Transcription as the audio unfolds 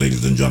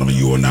gentlemen,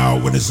 you are now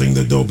witnessing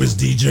the dopest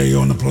DJ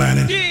on the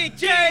planet.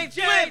 DJ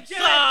Flipside!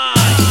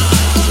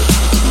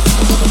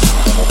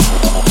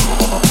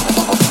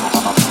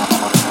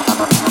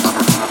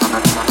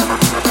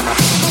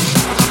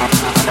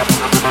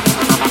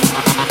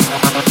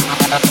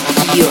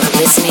 You're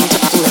listening to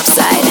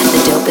Flipside and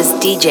the dopest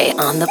DJ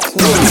on the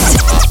planet.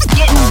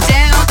 Getting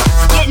down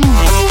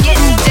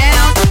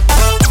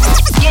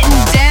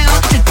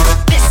to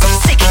this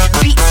sick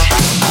beat.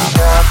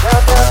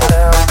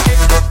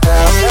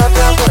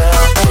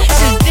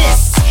 To this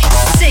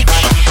sick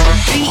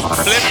beat.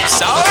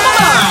 Flipside!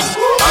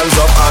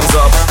 Hands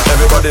up,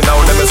 everybody now,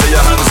 let me see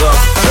your hands up.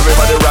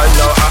 Everybody right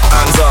now,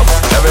 hands up.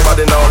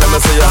 Everybody now, let me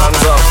see your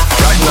hands up.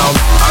 Right now,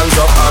 hands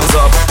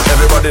up.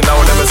 Everybody now,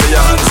 let me see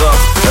your hands up.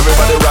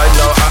 Everybody right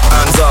now,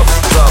 hands up,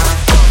 up.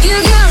 You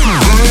go.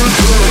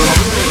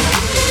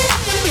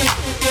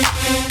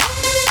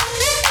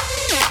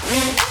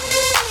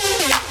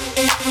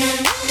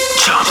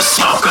 Java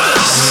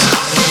smokers.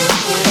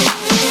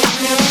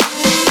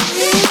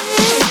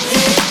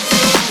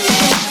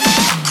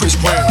 Chris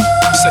Brown,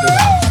 set it up.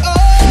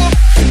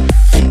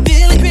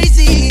 Feeling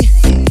crazy.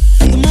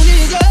 The morning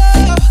is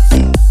up.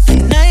 The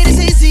night is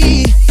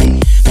easy.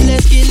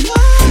 Let's get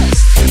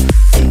lost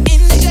in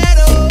the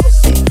shadows.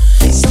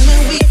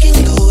 Somewhere we can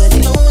go and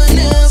no one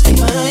else can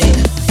find.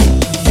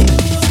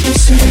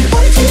 Loosen your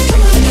body till you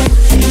come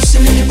undone.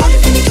 Loosen your body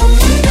till you come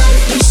undone.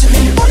 Loosen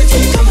your body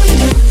till you come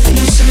undone.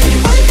 Loosen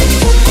your body till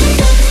you come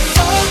undone.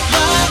 Oh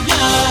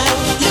my,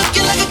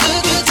 looking like a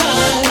good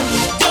time.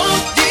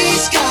 Don't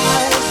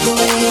disguise the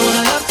way you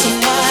wanna love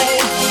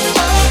tonight.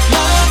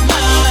 Oh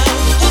my,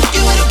 hook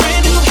you with a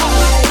brand new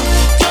high.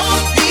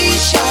 Don't be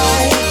shy.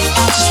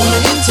 I just wanna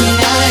live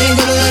tonight.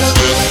 Got a little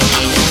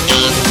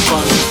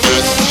fun.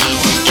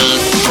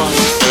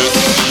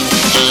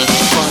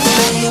 The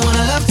way you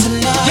wanna love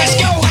tonight. Let's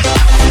go.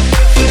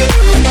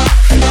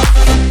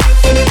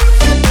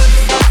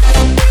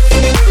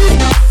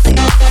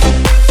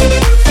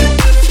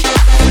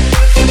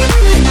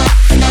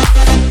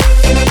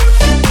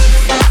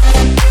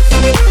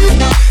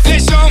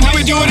 Let's show 'em how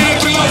we do it in a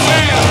trio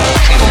fam.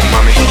 Come on,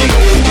 mommy, you know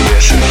what it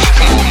is.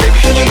 Come on, baby,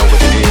 you know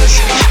what it is.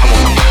 I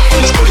wanna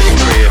let's go to your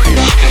crib.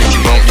 And if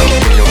you want, you can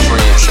bring your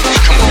friends.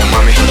 Come on,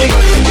 mommy, you know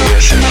what it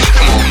is.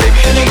 Come on, baby,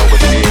 you know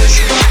what it is.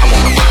 I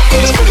wanna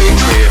let's go to your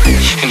crib.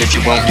 And if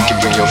you want, you can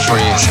bring your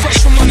friends. Fresh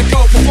from on the go,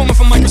 performing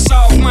for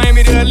Microsoft,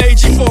 Miami to LA,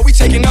 G4, we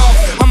taking off.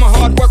 I'm a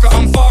hard worker,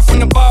 I'm far from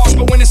the boss,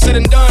 but when it's said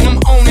and done, I'm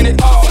owning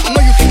it all. I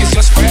know you think it's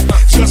just rap,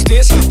 just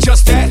this,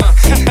 just that.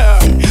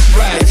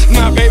 Right,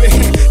 nah, baby,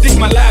 this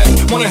my life.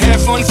 Wanna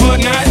have fun for a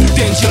night?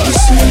 Then just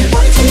Loosen your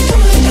body till you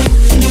come undone.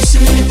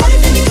 Loosen your body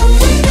till you come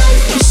undone.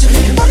 Loosen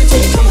your body till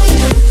you come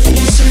undone.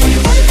 Loosen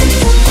your body till you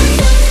come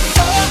undone.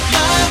 Oh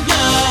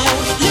my,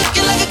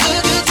 looking like a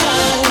good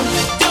time.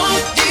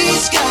 Don't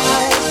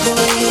disguise the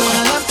way you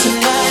wanna love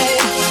tonight.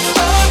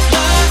 Oh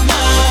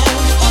my,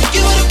 hook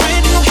you with a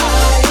brand new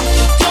high.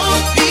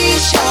 Don't be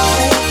shy.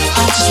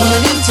 I just wanna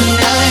live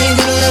tonight.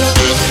 Got a little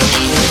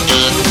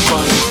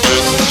fun.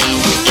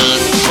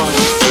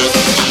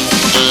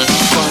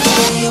 The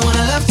way you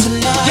wanna love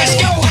tonight. let's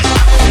go.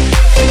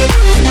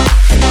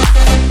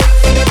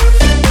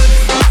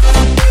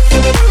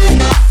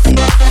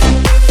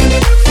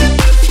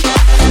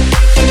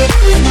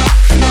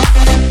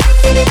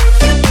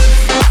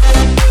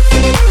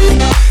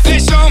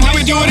 Let's show 'em how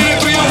we do it in a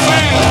trio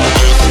fam.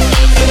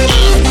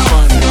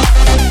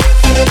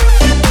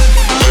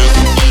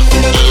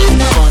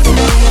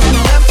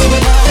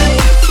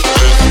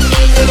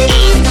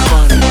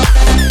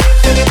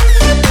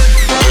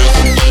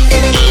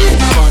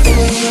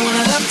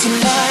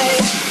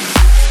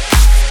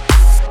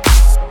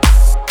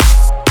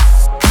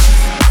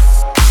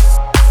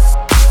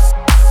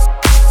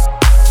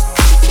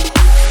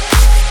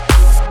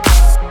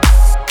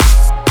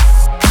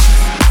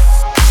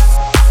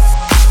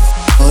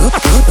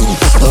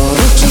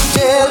 Don't you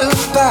dare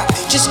look back,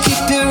 just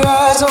keep your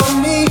eyes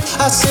on me.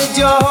 I said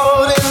you're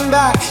holding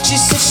back. She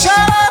said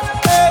shut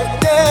up and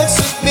dance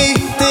with me.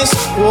 This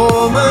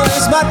woman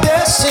is my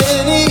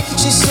destiny.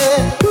 She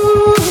said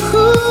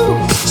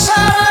ooh, shut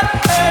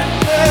up and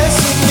dance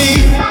with me.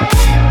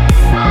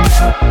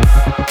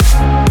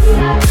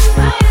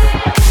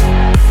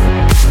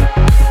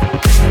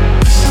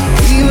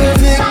 We were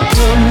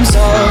victims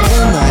of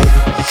the night.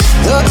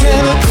 The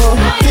chemical,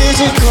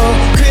 physical,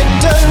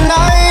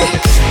 kryptonite.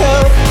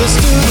 Help us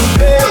to the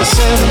base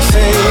and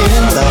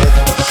fading light.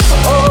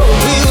 Oh,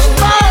 we were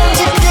bound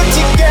to get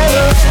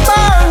together,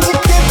 bound to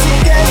get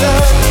together.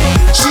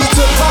 She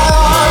took my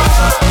heart,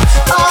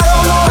 I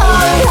don't know how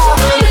it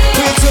happened.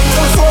 We took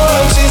the floor,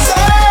 she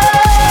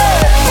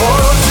said, oh,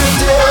 don't you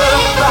dare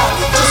look back,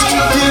 just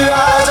keep your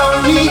eyes on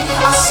me.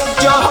 I said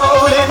you're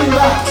holding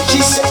back.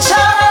 She said shut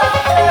up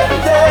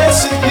and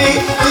dance with me.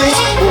 This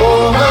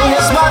woman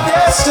is my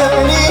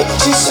destiny.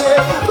 She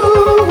said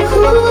ooh,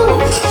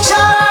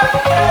 shut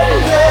up and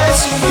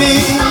dance with me.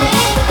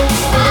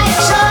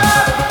 Shut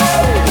up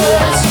and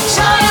dance,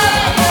 shut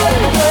up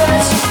and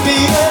dance with me,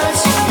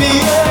 dance with me,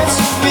 dance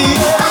with me,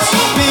 dance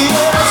with me,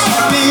 dance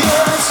with me,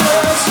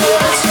 dance.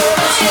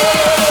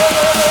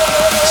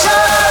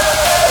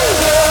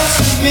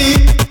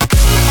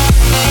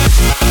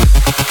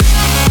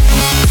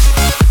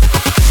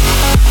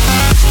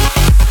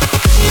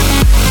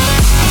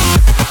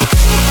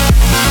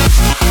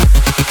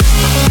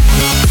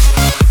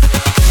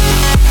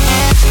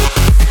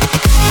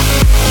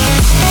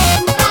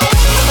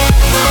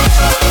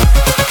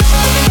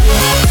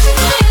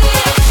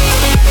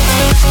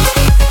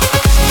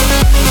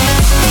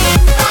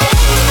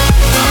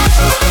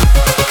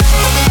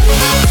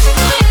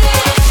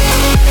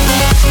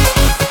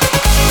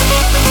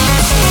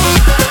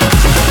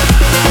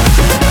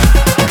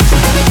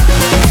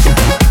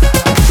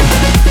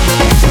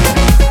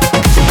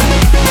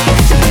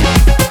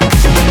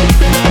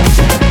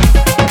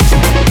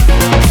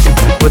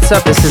 What's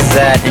up? This is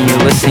Zad, and you're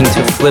listening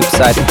to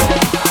Flipside.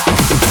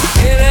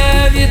 Can I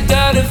have your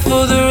daughter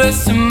for the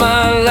rest of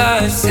my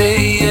life?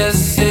 Say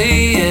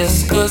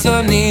yes, cause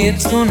I need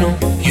to know.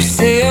 You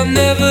say I'll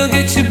never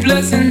get your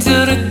blessing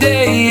till the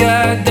day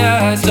I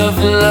die. Tough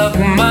luck,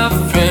 my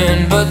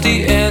friend, but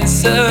the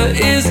answer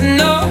is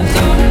no.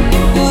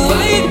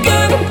 Why you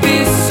gotta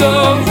be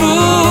so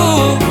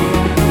rude?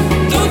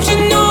 Don't you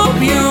know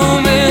I'm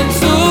human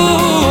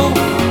too?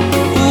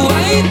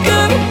 Why you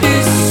gotta be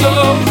so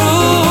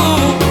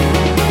rude?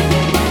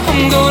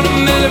 I'm gonna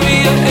marry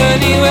you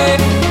anyway.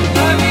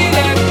 Marry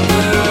that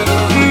girl.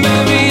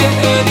 Marry you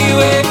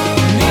anyway.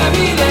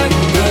 Marry that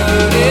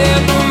girl. Yeah,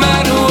 no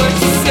matter what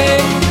you say.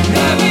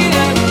 Marry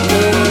that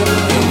girl.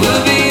 And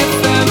we'll be a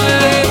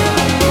family.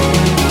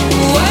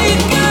 Why you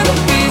gotta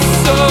be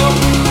so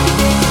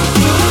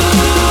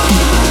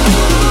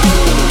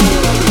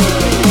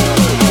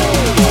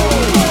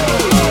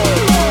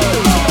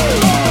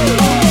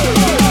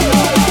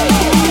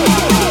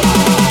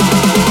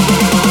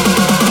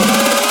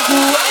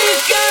Why you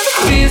gotta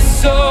be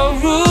so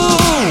rude?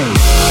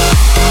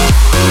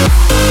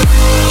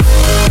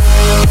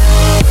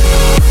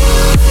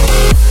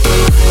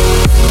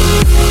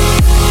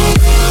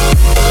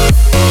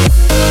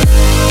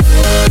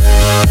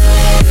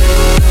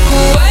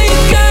 Why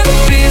you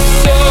gotta be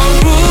so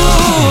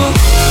rude?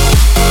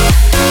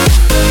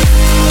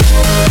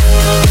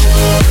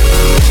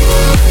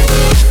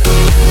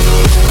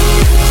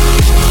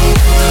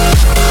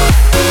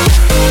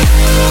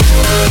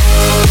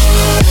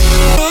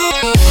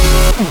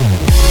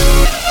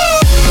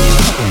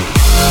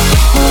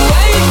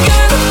 Why you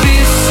gotta be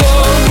so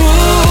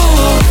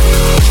rude?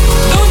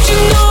 Don't you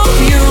know I'm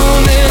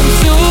human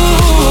too?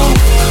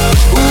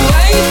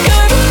 Why you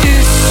gotta be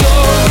so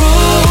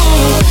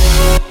rude?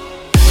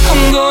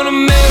 I'm gonna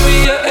marry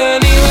you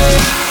anyway.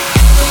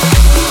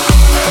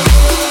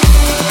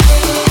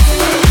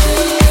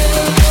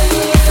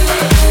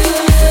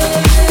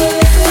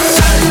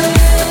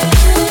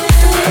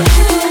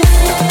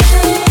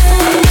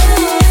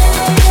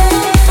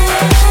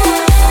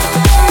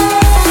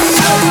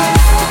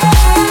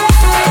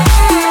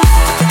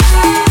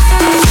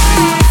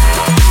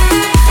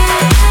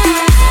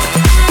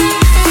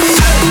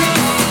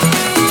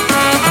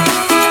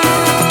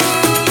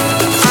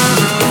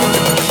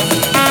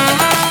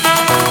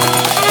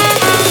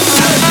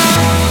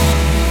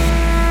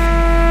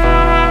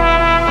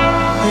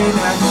 When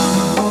I need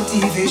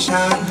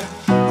motivation,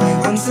 my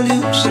one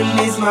solution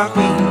is my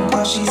queen,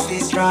 cause she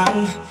stays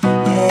strong.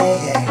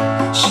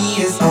 Yeah,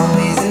 she is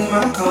always in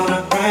my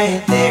corner,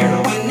 right there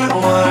when I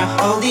wanna.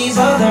 All these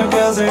other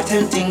girls are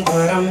tempting,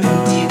 but I'm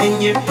empty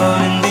when you're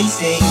gone. And they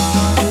say,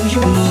 do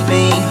you need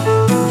me?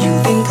 Do you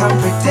think I'm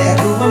pretty?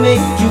 Do I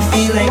make you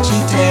feel like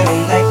cheating?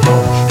 I'm like, no,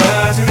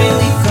 not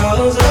really,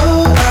 cause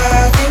oh,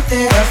 I think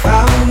that I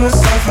found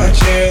myself a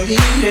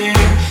cheerleader.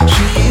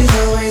 She is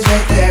always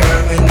right there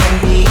when I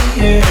need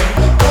her.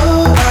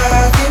 Oh,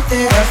 I think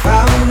that I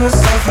found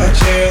myself a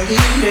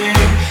cheerleader.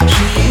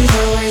 She is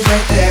always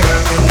right there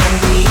when I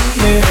need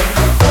her.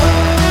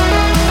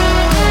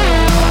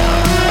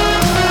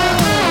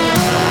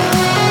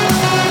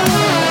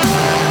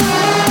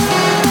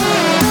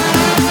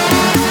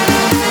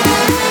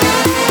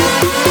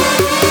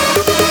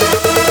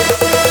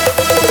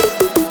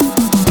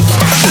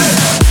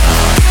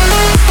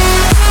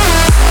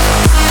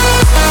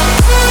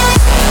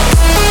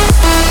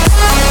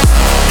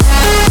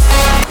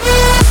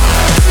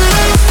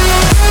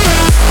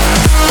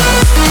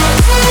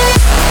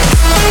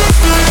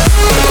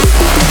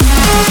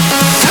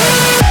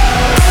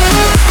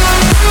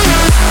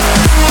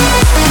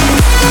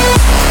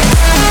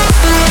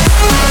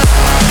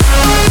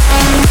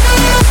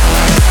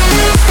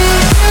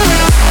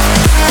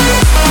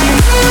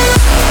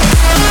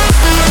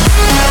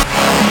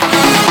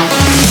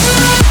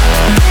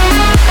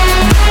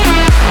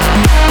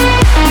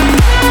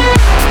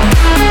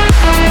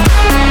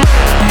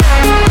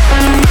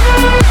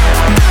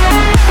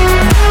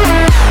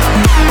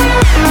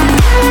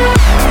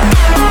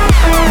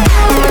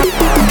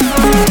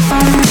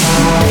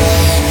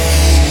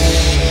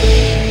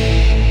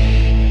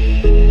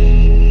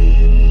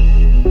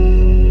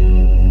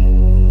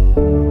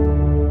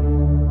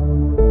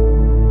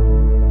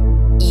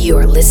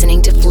 You're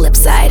listening to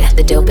Flipside,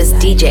 the dopest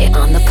DJ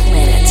on the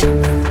planet.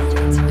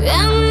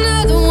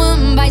 Another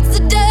one bites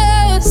the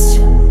dust.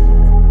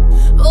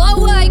 Oh,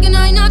 why can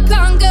I not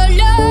conquer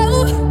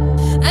love?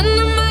 And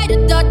I might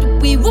have thought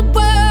that we were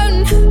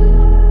born.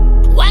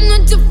 Why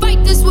not to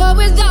fight this war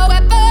with our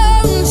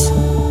weapons?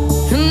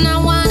 And I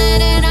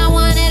wanted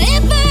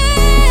it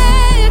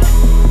bad.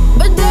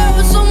 But there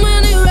were so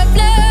many red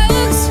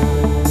flags.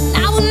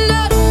 Now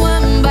another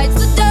one bites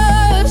the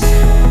dust.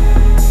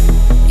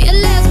 Yeah,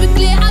 let's be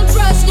clear, I'll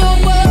trust no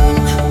one.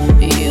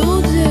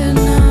 You did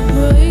not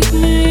break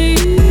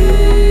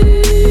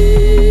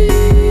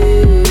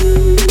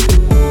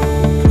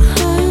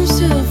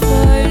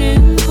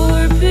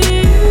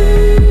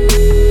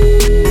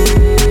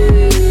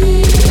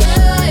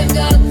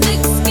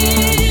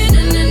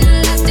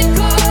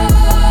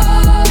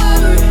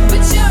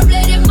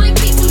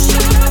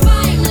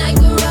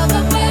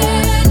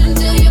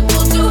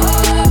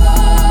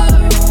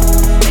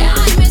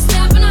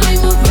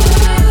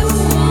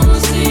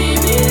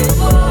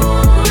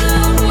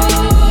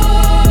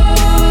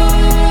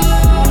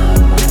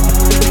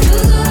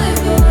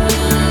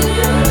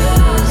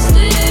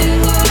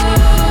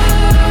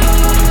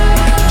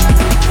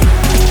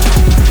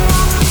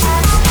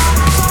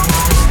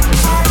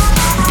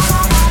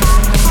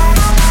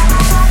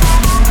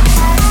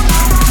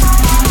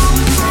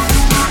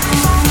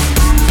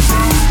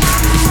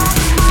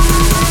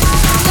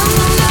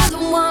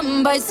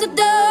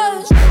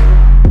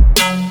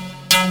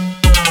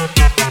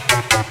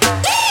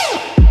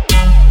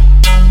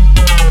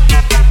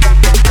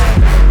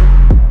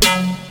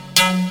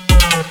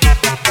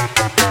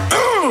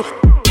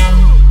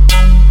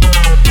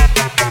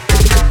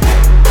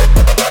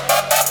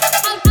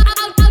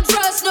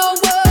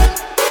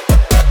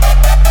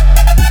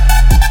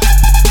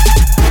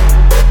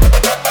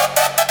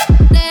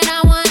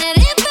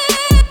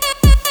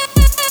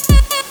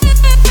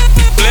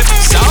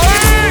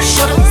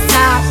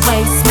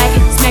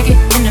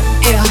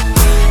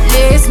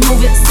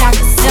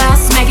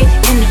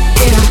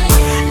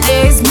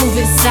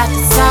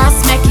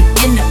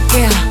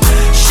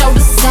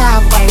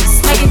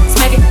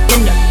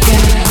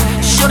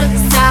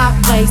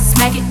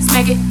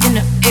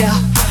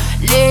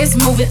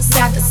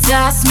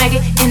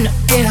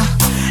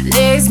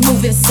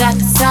it side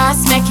to side,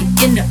 smack it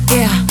in the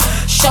air.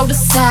 Shoulder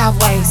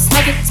sideways,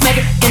 smack it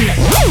in the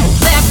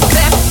clap,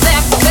 clap,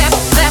 clap, clap,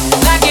 clap,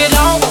 like you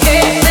don't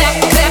care. Clap,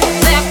 clap,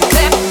 clap,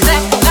 clap,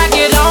 clap, like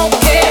you don't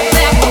care.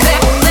 Clap,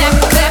 clap, clap,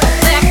 clap, clap, clap, clap,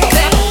 clap,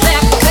 clap, clap,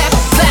 clap,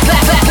 clap,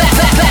 clap,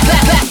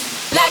 clap, clap,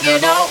 like you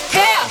don't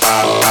care.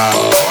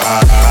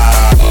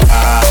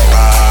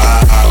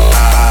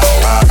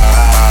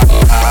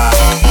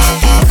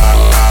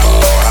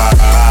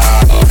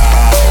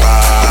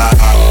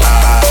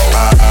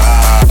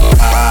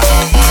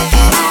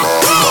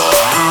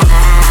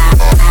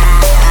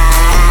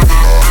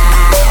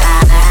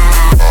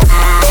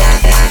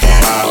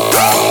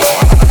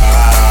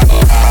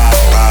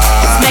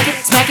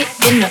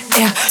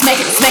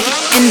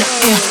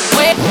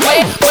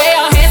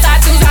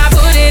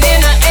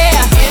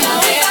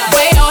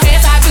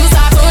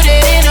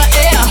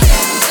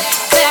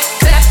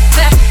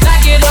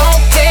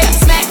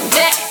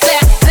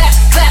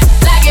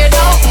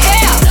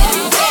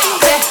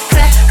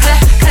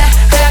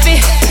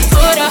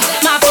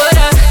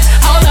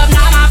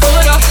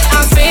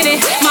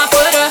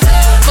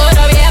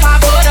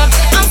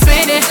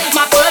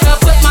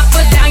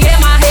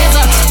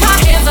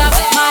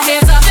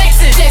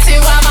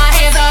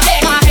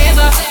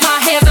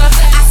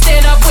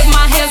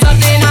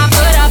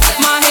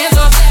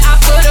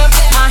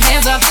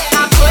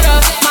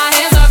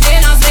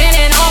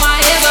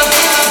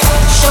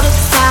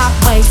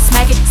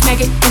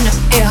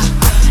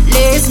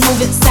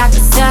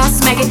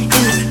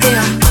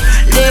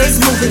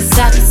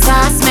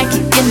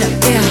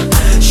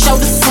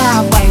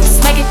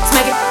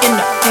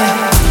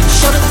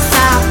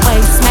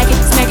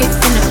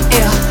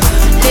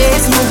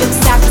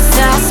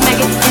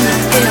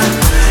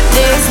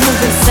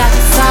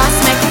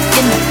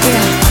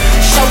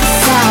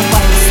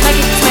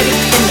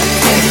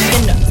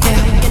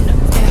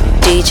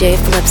 DJ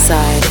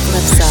Flipside.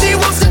 She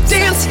wants to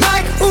dance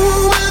like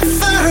Uma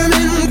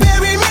Thurman,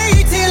 bury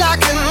me till I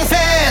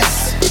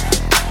confess.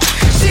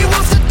 She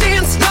wants to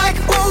dance like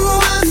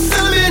Uma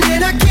Thurman,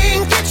 and I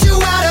can't get you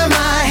out of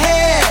my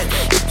head.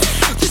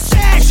 The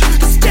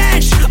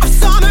stench of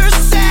summer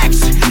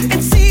sex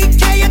and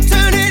CK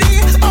eternity.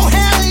 Oh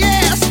hell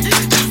yes,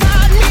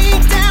 find me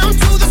down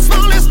to the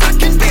smallest I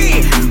can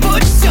be.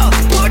 Put your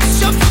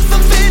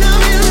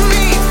venom in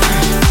me.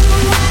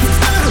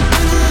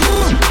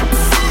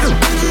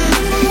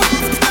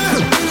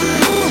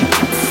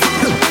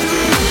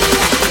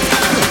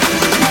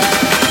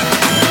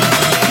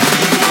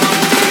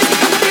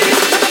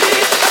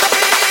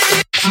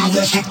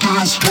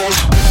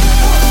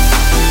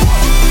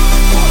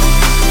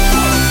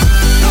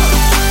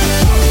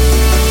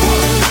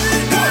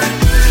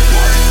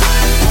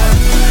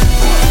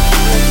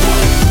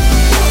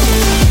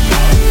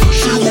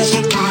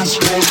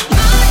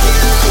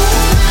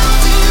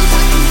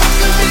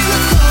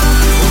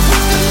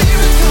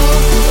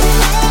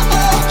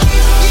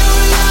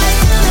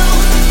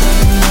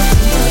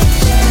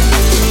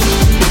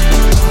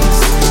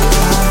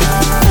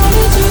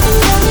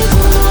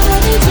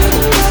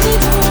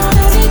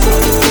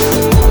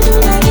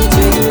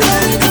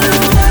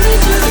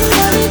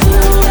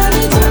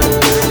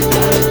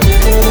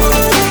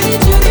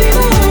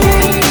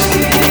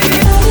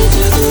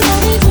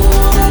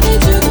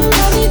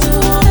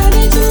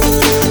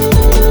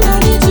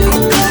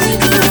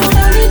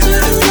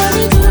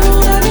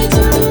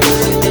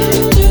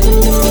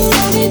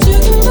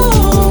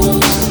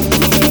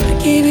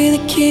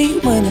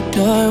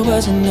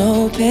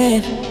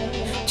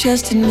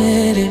 Just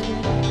admit it.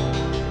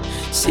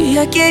 See,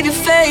 I gave you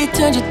faith,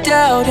 turned your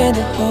doubt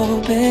into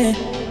hope, and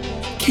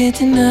can't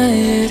deny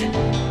it.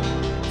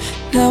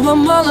 Now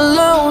I'm all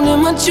alone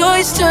and my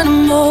joys turn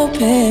them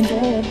open.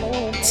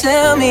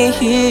 Tell me,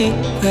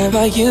 where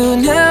are you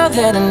now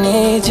that I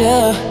need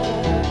you?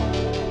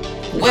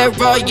 Where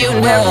are you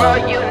now?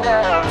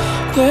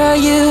 Where are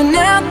you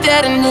now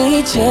that I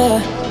need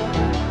you?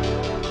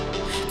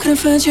 Couldn't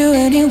find you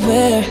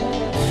anywhere.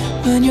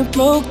 When you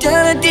broke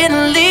down, I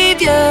didn't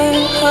leave you.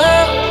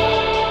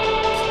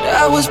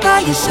 I was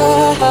by your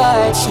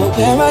side. So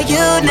where are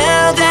you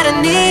now that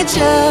I need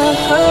you?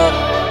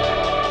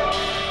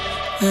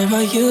 Where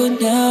are you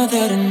now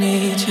that I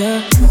need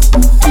you?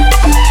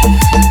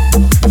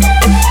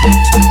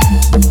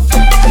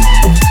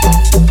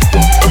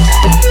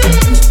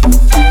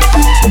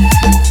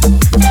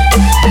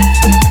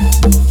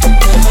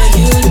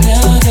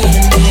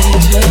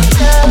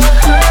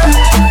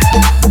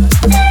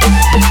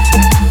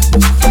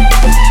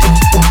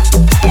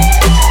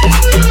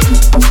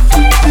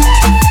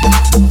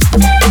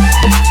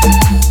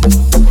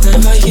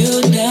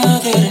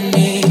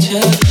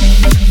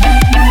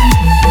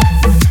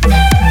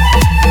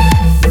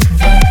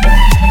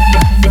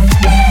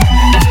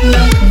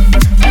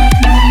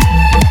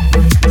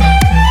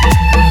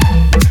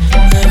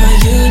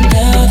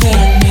 Now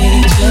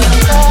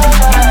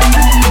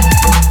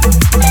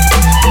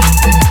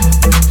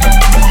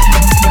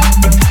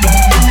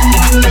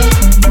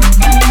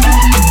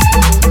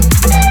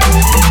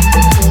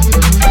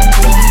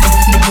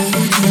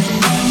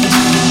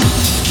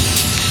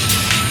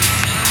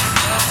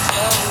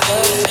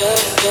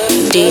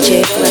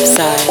DJ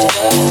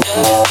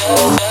Flipside.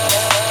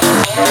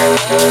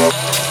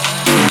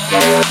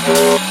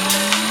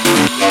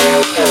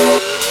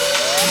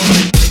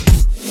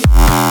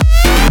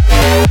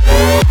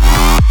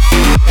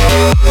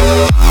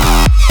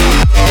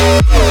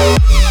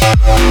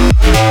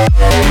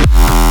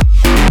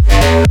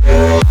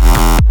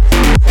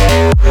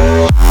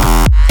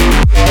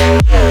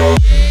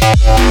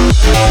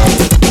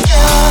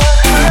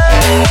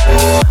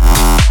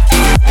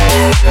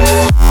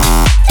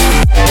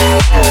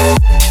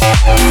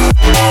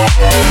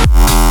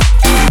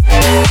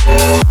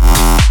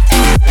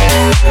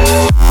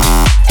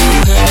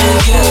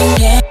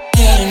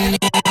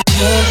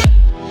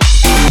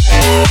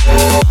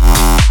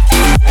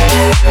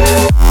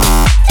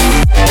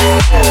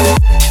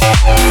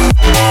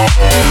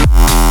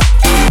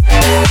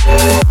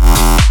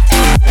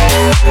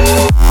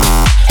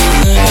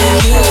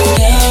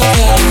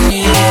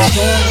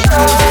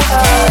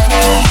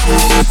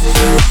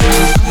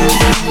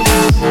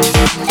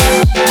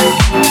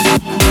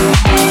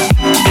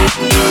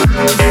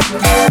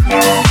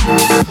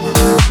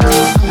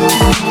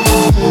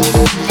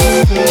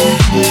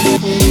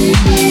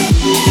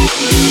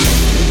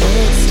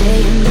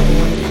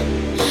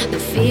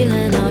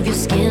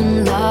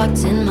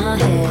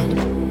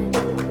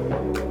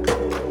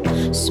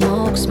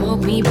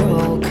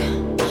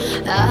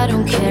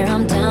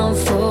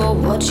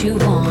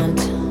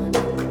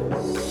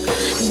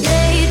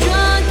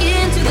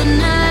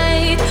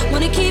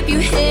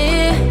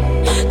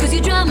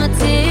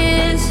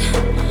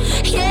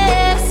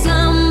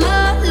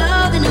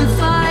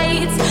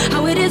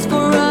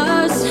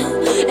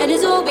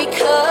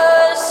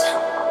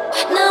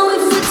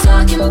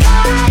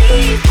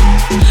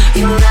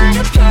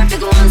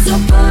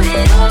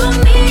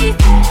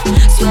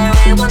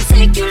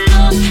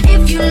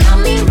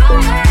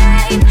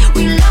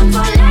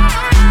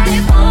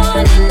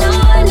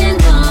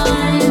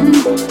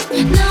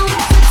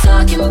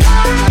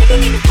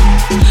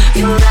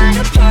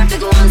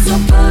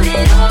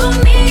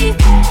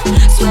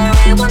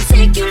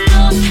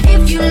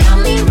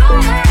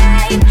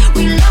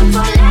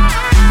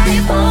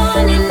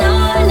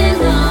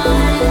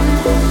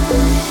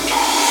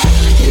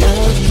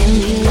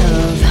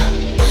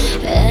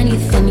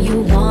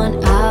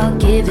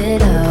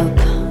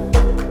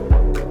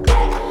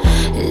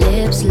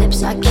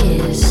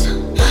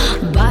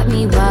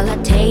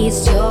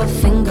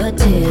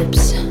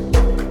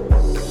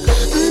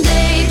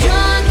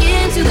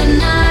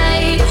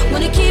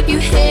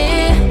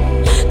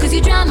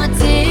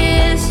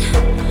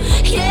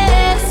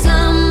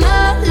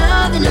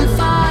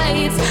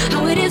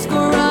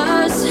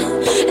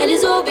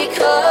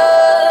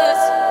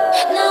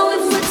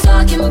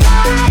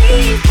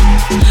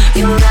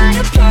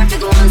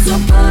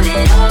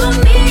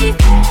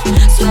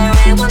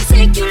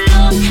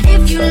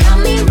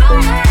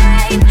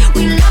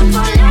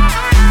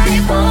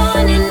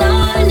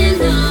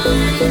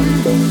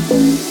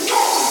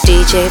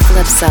 DJ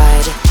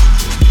Flipside.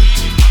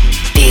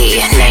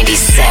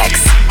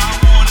 B96.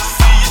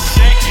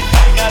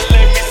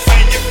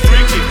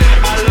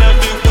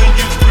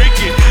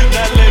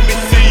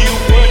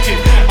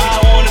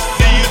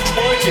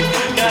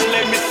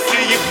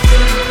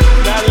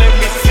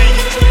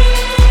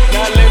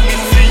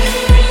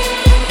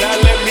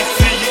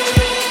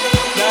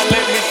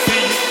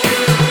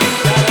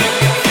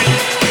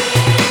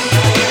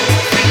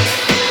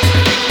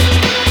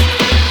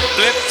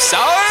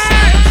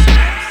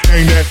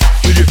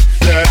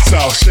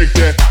 Shake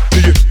that,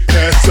 do you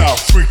pass out?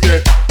 Freak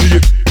that, do you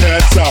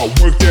pass out?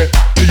 Work that,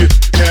 do you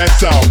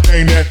pass out?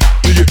 Bang that,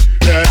 do you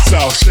pass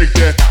out? Shake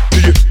that,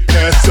 do you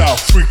pass out?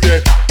 Freak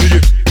that, do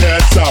you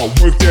pass out?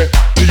 Work that,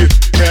 do you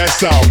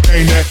pass out?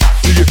 Bang that,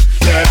 do you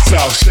pass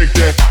out? Shake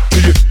that, do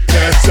you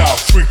pass out?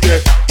 Freak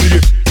that, do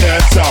you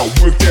pass out?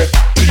 Work that,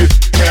 do you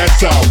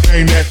pass out?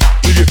 Bang that,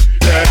 do you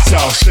pass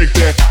out? Shake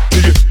that,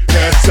 do you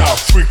pass out?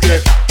 Freak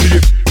that, do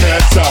you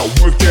pass out?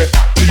 Work that,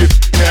 do you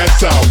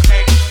pass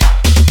out?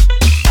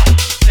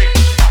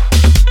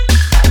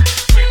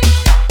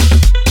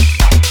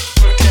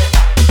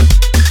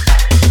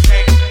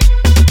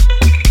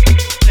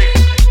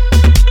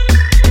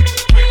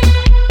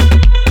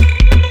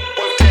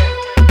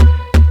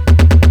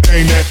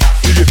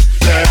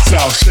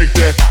 Shake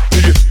that, do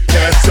you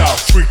pass out?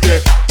 Freak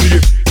that, do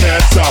you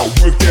pass out?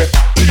 Work that,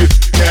 do you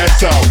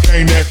pass out?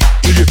 Bang that,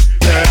 do you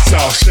pass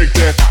out? Shake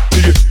that,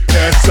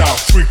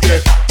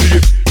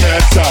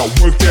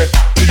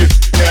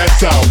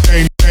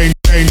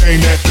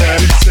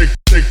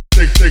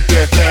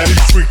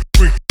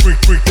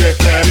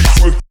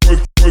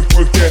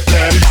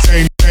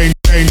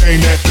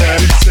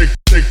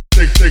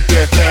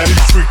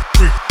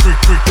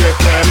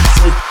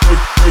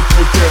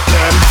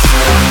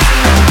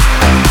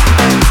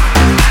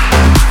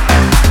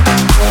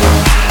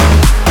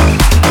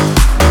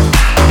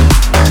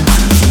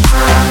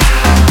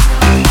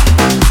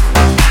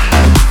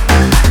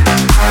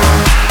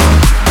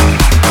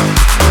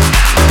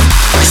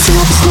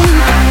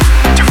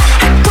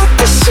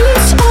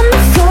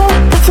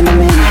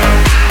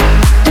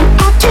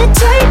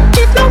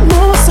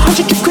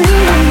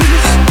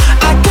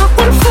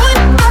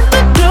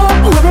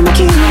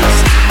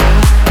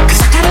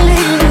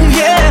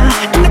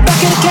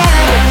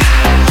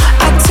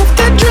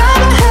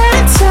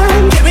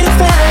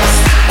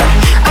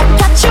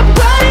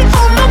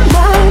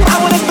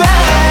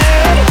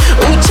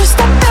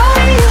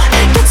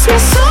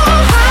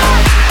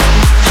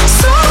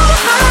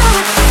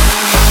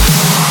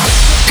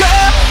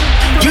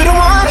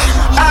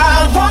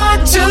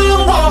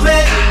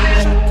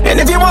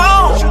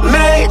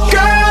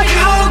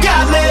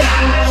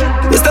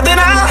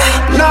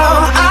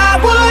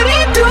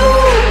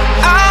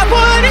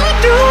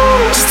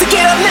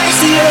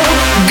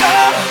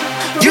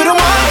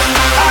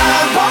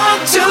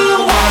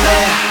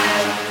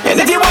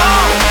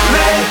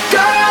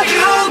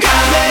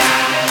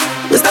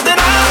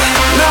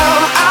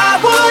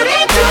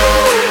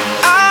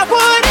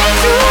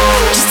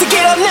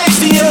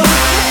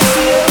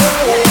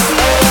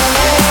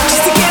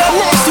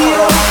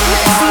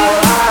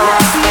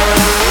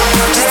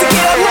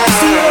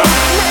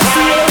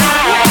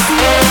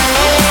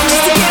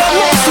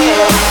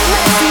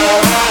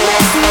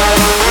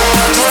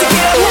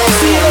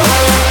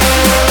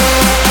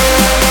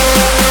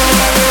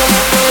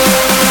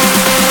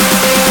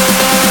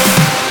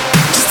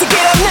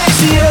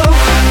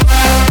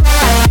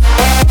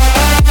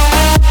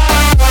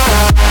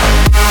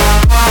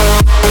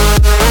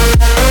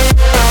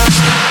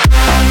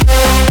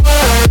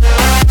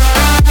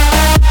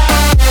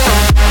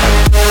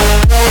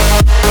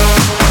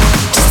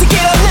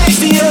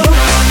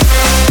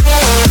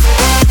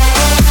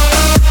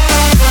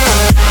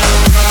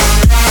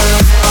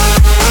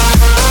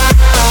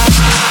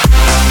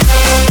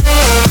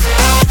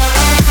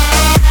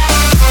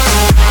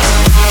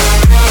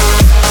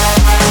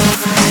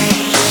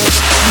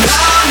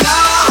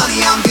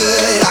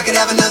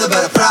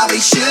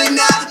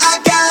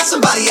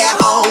 somebody at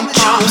home.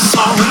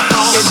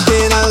 It's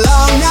been a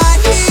long night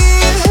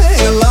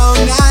here, a long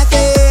night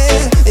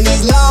there, and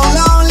these long,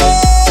 long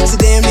legs are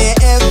damn near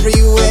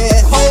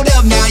everywhere. Hold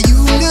up now, you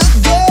look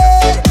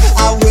good,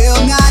 I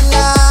will not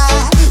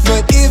lie,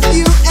 but if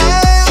you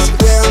ask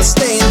where I'm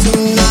staying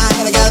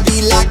tonight, I gotta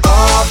be like,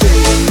 oh baby,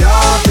 you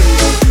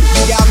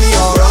got me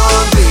all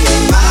wrong,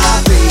 baby,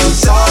 my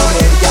baby's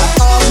already got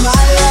all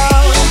my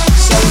love.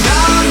 So no,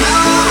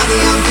 honey,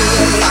 I'm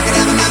good, I could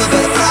have another,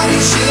 but I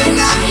probably should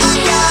not. I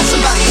got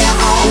somebody at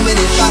home, and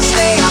if I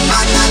stay, I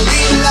might not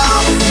leave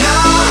alone. No,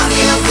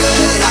 honey, I'm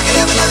good, I could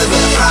have another,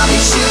 but I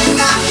probably should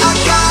not. I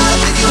got a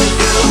thing you would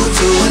do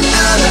to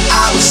another,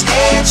 I would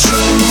stay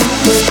true.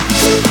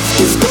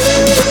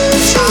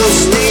 I'll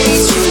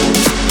stay true.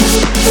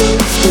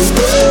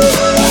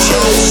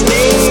 I'll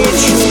stay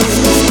true.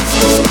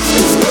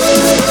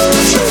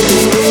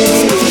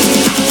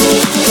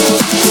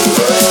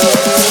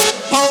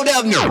 Hold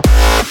up now.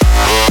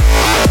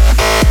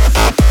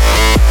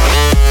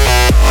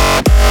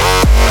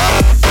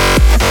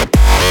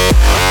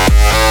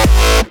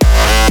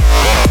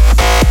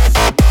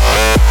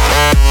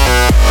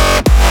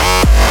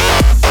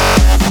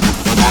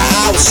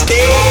 I'll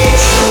stay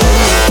true.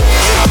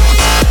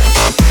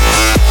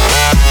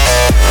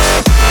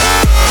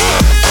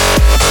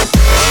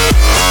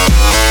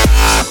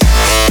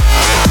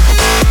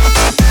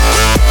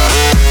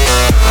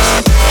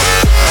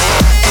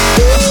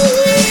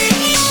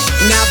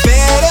 Now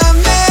better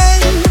men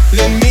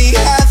than me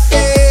have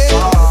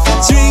failed,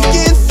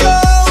 drinking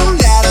from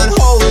that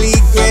unholy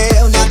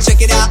grail. Now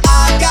check it out,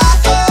 I got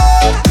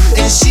her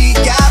and she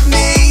got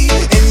me,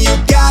 and you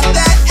got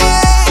that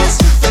ass,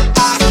 but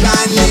I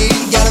finally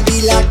gotta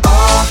be like,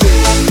 oh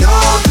baby, no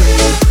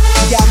baby,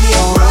 you got me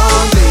all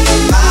wrong,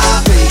 baby,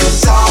 my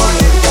baby's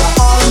already got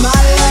all my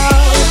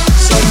love.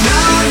 So no,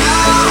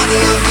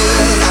 honey, I'm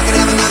good, I could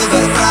have another,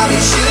 but I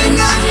probably should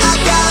not. I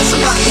got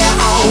somebody at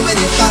home, and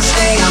if I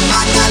stay, I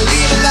might not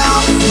leave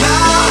alone. No,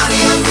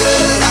 honey, I'm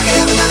good, I could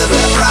have another, but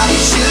I probably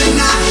should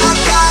not. I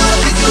got a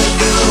thing you would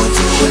do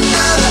to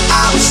another,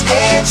 I would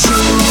stay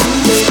true.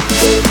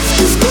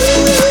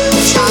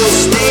 I'll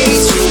stay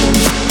true.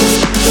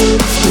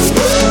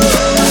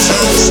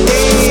 I'll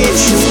stay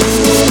true.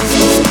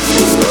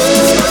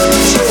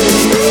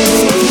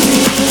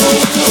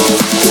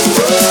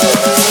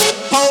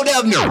 Hold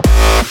up now.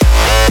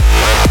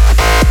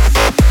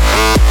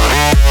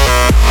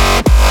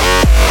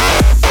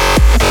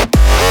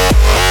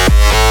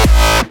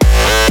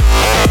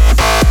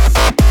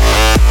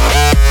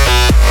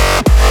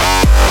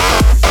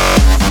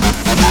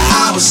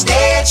 I will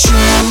stay true.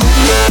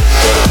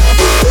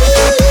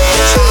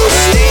 I'll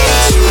stay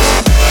true.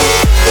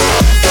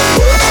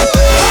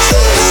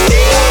 I'll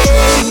stay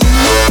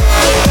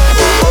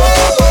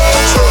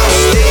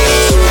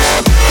true.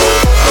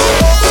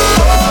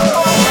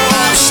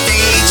 I'll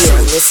stay true.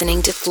 You're listening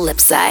to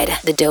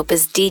Flipside, the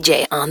dopest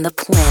DJ on the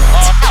planet.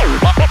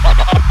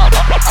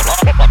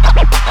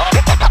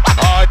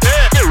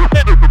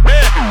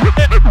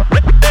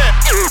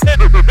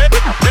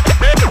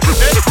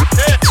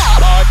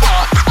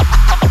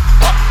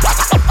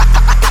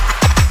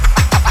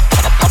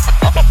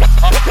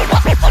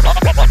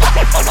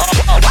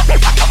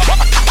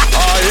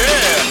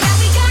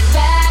 We got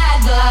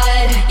bad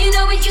blood. You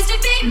know it used to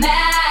be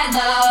mad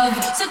love.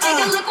 So take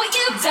a look what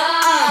you've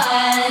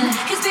done.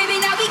 'Cause baby,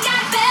 now we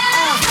got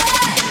bad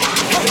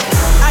blood.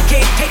 I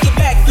can't take it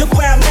back, look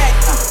where I'm at.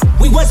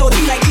 We was OD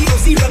like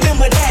DOC,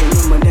 remember that.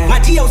 My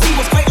TOC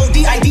was quite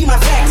OD, ID my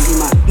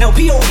facts. Now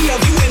POV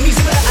of you and me,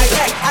 similar to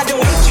Iraq. I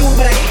don't hate you,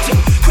 but I hate you.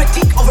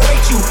 Critique,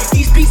 overrate you.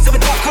 These beats of a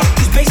dark cup,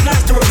 these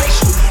baselines to erase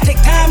you.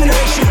 Take time and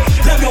erase you.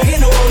 Love don't hear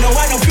no more, no,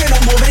 I don't fear no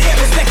more. But here,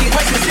 respect it,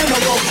 question still no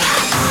more.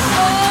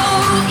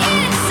 Oh,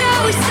 it's so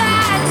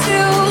sad to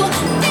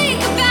think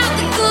about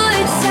the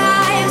good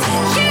times,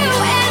 you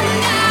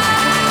and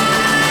I.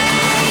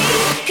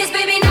 'Cause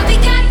baby, now we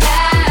got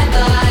bad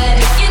blood.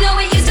 You know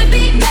it used to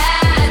be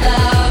mad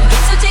love.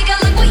 So take a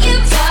look what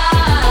you've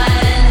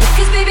done.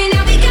 'Cause baby,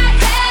 now we got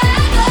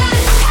bad blood.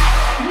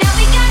 Now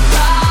we got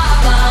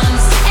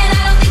problems, and I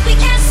don't think we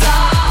can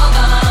solve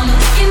them.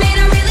 You made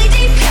a really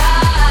deep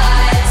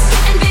cut,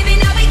 and baby,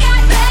 now we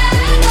got bad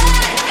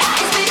blood.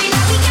 'Cause baby,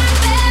 now we got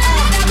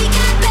bad, now we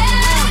got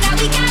bad, now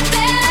we got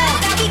bad,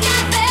 now we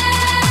got bad.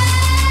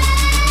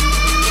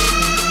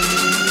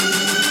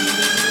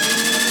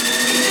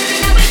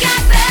 Now we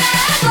got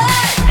bad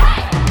blood.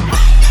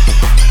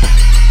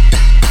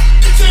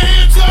 Get your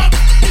hands up,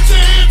 get your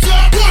hands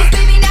up. What?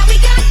 Baby, now we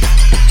got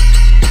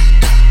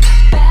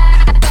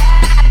bad,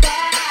 bad,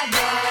 bad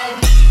blood.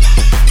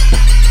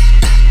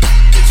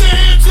 Get your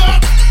hands up,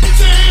 get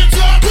your hands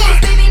up. What?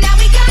 Baby, now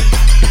we got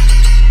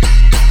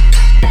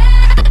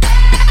bad,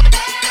 bad,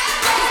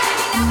 bad.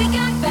 Baby, now we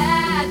got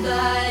bad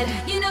blood.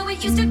 You know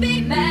it used to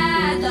be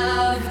mad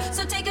love.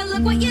 So take a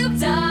look what you've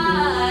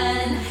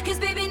done. 'Cause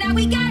baby, now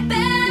we got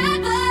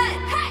bad blood.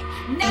 Hey,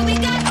 now we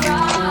got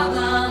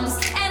problems,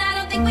 and I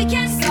don't think we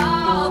can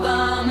solve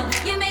them.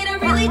 You made a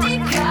really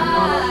deep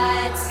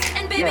cut,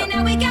 and baby,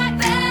 now we got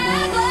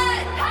bad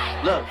blood. Hey.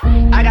 Look,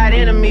 I got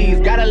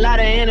enemies, got a lot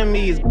of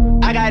enemies.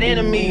 I got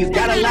enemies,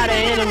 got a lot of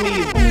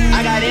enemies.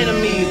 I got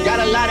enemies, got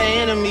a lot of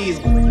enemies.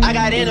 I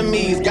got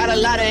enemies, got a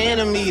lot of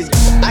enemies.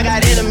 I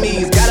got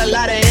enemies, got a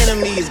lot of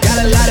enemies. Got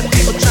a lot of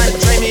people trying to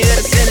drain me of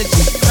this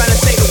energy. Trying to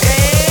say,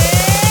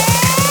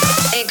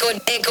 hey, ain't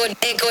good, ain't good,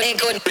 ain't good, ain't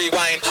good.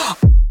 Rewind.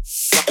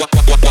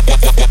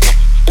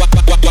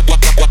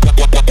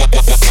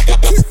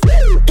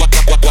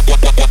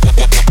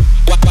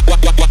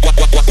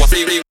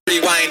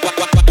 Rewind.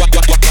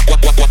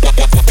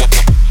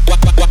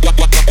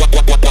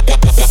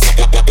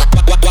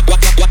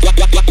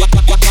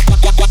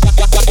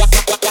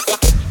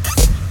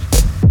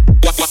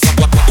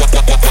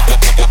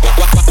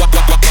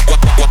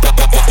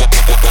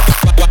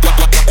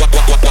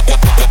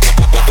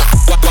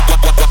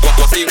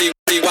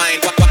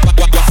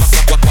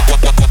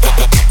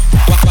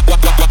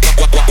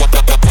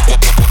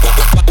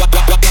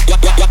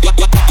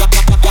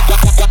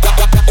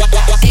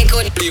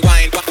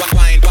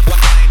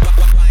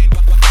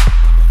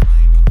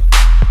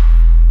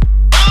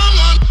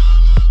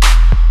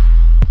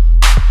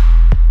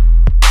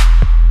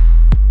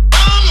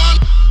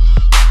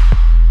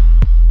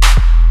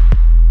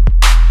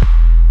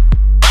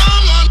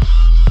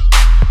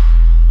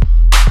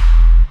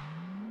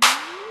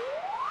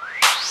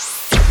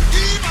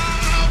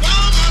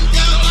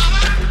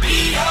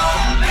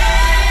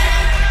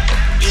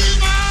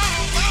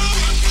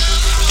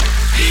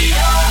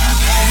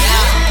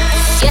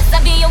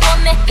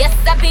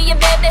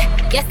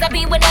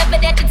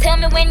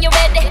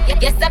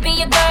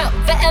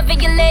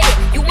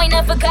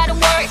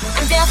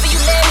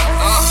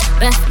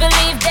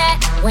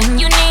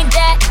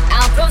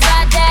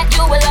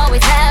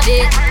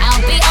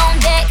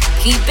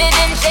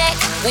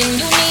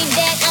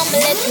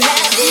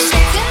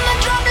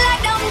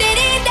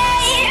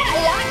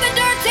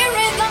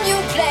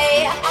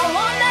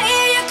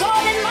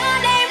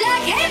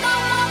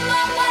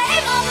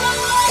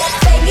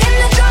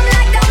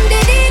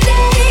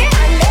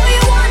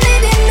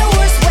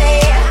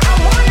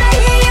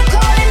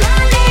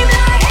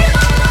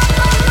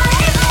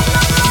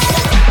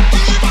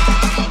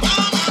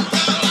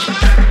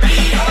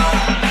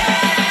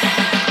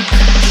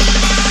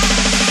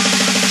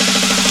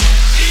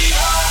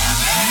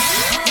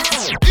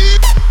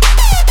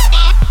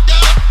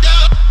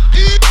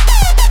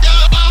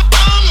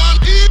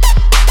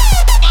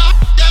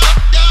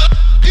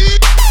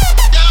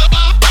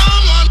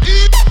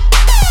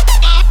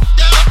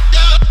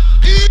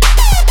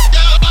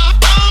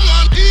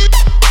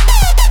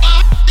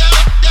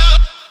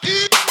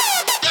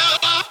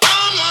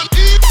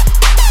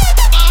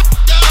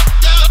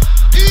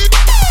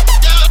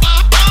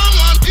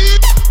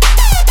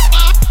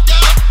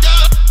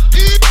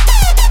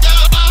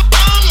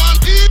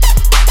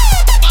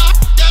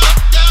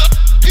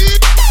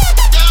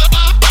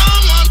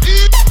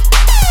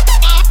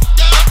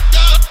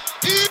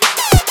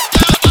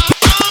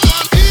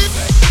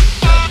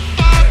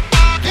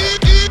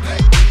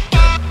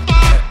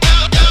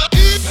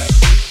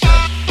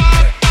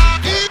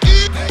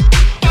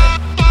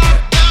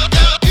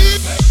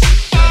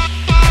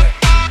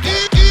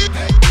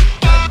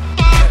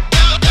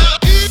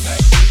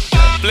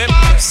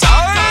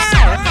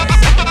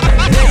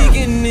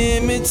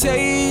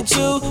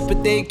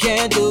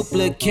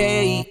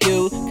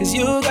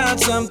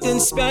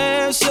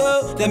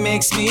 That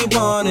makes me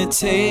wanna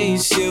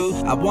taste you.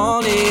 I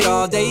want it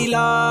all day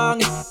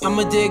long. I'm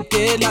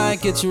addicted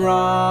like it's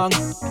wrong.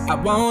 I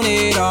want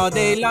it all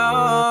day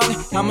long.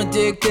 I'm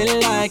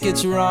addicted like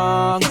it's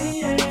wrong.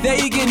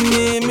 They can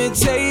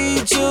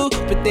imitate you,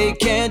 but they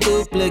can't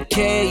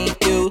duplicate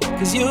you.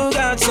 Cause you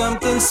got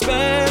something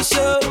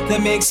special that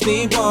makes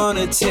me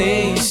wanna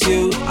taste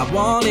you. I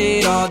want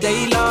it all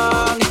day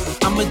long.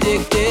 I'm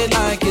addicted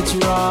like it's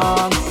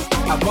wrong.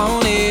 I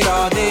want it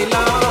all day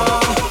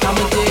long. I'm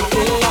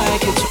addicted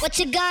like it's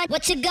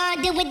What you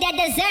gonna do with that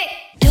dessert?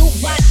 Do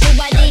what, do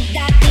I dee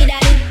da dee da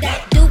dee da.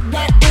 Do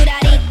what, do da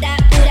dee da,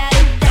 do da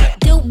dee da.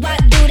 Do what,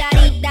 do da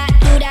dee da,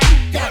 do da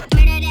da.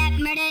 Murder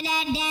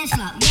that, dance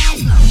floor,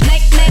 dance floor.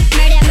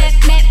 Murder that,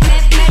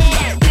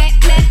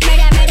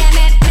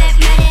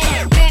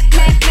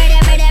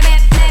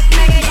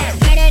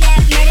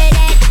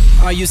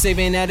 Are you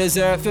saving that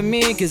dessert for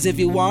me? Cause if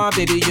you want,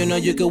 baby, you know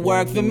you could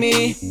work for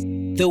me.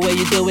 The way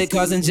you do it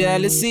causing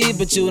jealousy,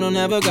 but you don't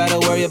ever gotta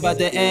worry about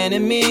the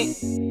enemy.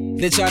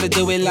 They try to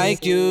do it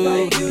like you,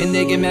 and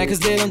they get mad cause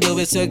they don't do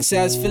it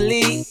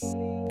successfully.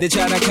 They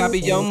try to copy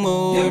your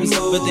moves,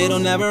 but they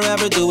don't ever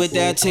ever do it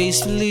that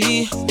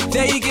tastefully.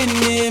 They can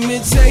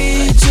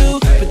imitate you,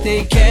 but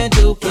they can't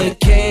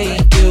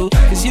duplicate you.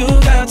 Cause you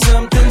got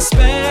something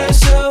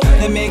special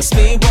that makes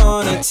me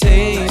wanna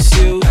taste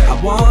you. I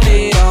want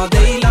it all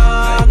day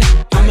long.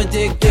 I'm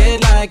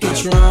addicted like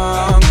it's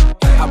wrong.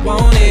 I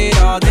want it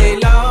all day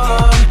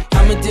long.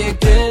 I'm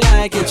addicted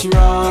like it's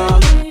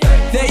wrong.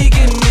 They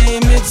can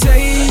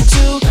imitate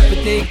you,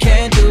 but they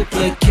can't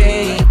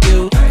duplicate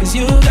you. Cause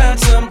you got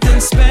something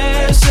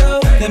special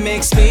that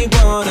makes me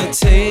wanna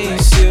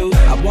taste you.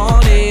 I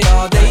want it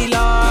all day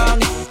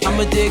long. I'm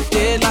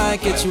addicted like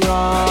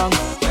wrong.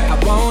 I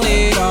want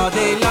it all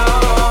day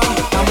long.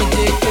 I'm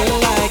addicted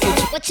like it.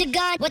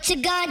 What you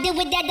gonna do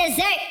with that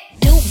dessert?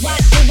 Do what,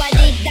 do I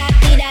dee da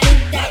dee da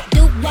dee da.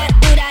 Do what,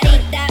 do da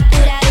dee da do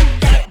da dee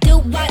da. Do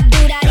what, do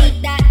da dee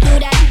da do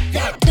da dee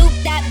da. Do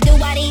that, do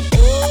I dee.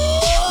 Do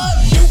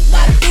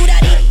what, do da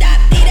dee da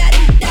dee da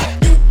dee da.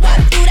 Do what,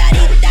 do da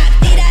dee da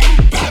dee da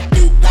dee da.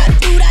 Do what,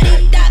 do da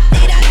dee da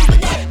dee da dee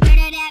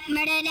da.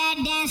 Murder that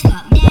dance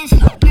floor, dance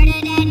floor. Murder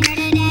that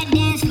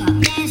dance floor,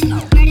 dance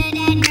floor. Murder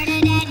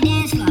that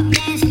dance floor,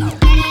 dance floor.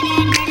 Murder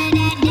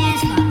that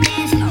dance floor,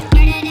 dance floor.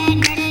 Murder that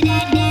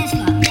dance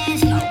floor, dance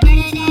floor.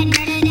 Murder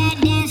that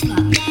dance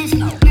floor, dance floor. Murder that dance floor, dance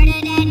floor. Murder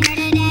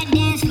that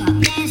dance floor,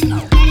 dance floor.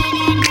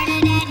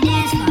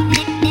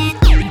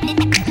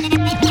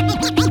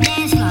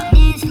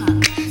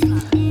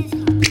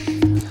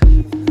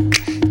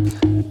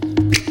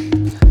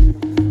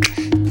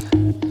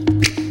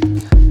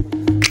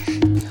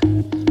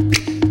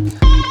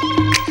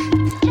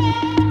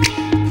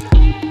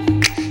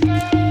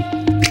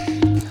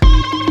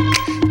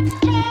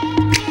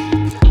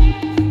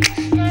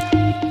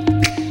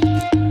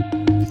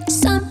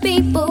 Some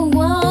people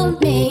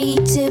want me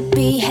to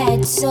be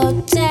heads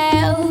or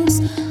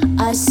tails.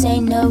 I say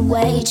no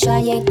way, try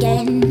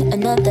again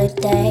another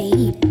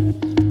day.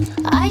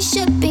 I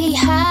should be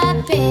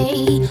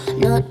happy,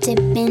 not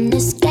tipping the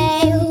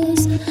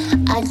scales.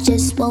 I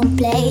just won't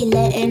play,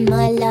 letting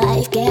my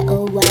life get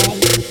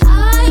away.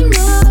 I'm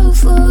no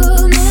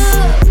fool,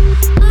 no,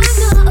 I'm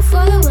not a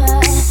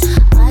follower.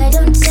 I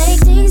don't take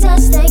things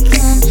as they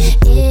come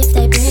if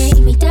they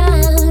bring me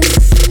down.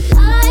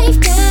 Life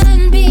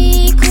can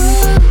be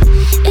cruel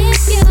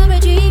if you're a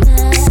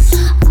dreamer.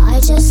 I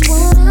just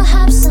wanna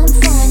have some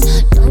fun.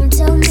 Don't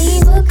tell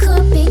me what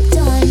could be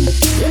done.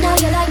 You know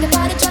you like it,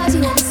 but it drives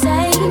you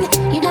insane.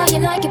 You know you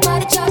like it,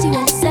 but it drives you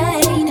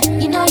insane.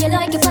 You know you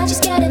like it, but you're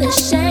scared of the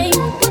shame.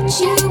 What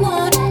you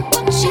want,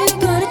 what you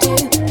gonna do?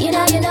 You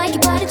know you like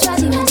it, but it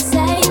drives you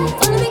insane.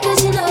 Follow me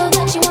 'cause you know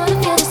that you wanna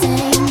feel the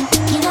same.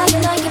 You know you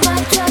like it, but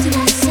it drives you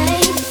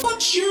insane.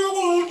 What you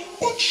want,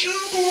 what you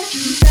gonna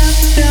do?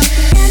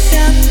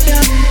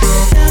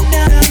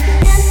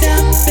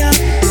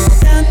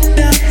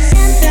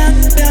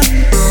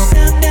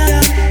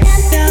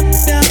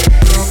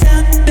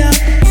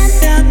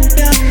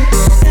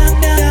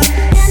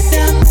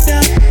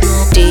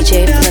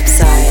 DJ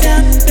Flipside.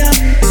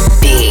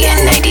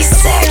 B96.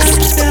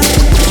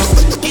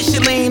 Get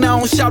your lean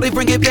on, shawty,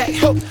 bring it back.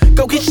 Ho.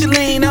 Go get your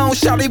lean on,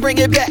 shawty, bring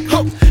it back.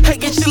 Ho. Hey,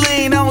 get your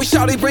lean on,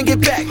 shawty, bring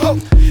it back. Ho.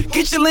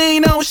 Get your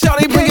lean on,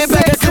 shawty, bring it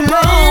back. Come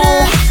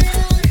on.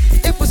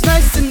 It was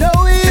nice to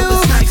know you. It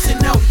was nice to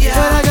know you.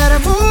 But I gotta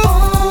move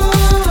on.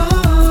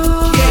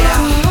 Yeah.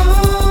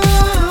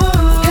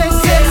 Hey,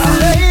 sexy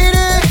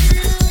lady.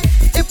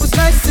 It was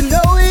nice to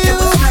know you. It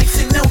was nice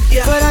to know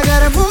you. But I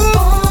gotta move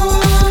on.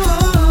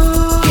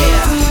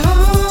 Yeah.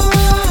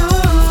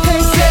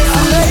 Hey,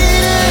 sexy lady.